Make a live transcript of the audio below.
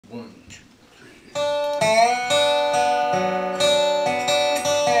1, 2, 3.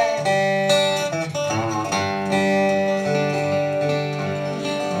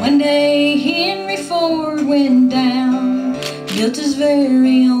 One day Henry Ford went down, built his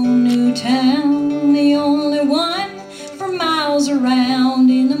very own new town, the only one for miles around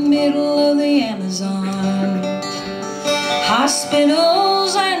in the middle of the Amazon.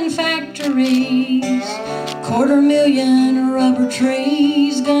 Hospitals and factories, 250,000 rubber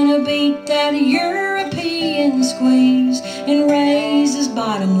trees, gonna beat that European squeeze and raise his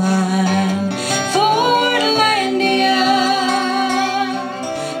bottom line. Fordlandia,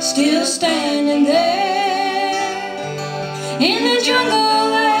 still standing there in the jungle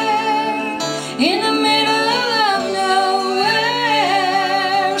there, in the middle of nowhere.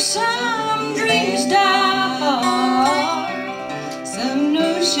 Some dreams die hard, some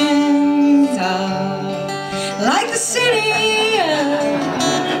notions are like the city of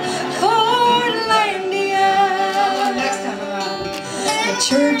Fordlandia. Next time around. A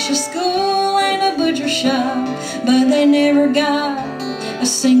church, a school, and a butcher shop, but they never got a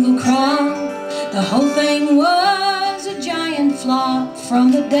single crop. The whole thing was a giant flop from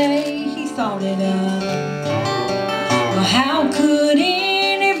the day he thought it up. Well, how could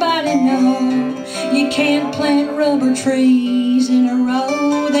anybody know you can't plant rubber trees in a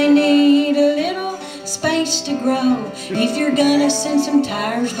row? They need a little space to grow if you're gonna send some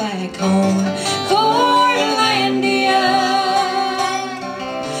tires back home. Fordlandia,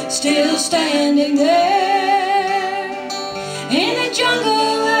 still standing there in the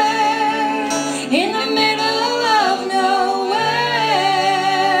jungle there, in the middle of nowhere.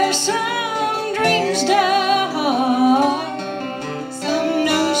 Some dreams die hard, some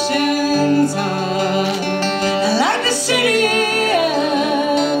notions are like the city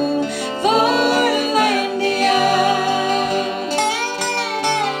of Fordlandia.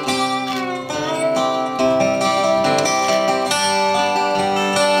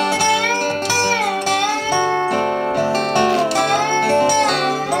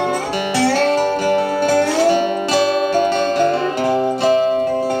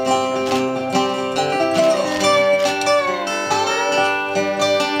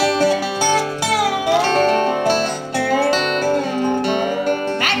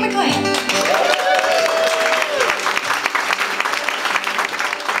 McLanahan.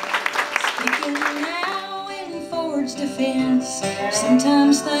 Speaking now in Ford's defense,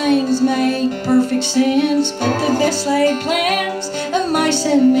 sometimes things make perfect sense, but the best laid plans of mice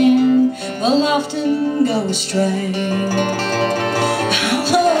and men will often go astray.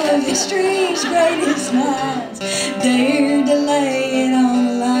 All of history's greatest minds dared to lay it on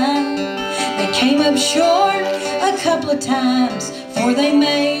the line. They came up short a couple of times before they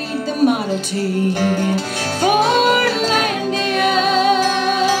made the Model T. Fordlandia,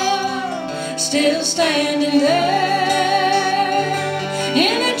 still standing there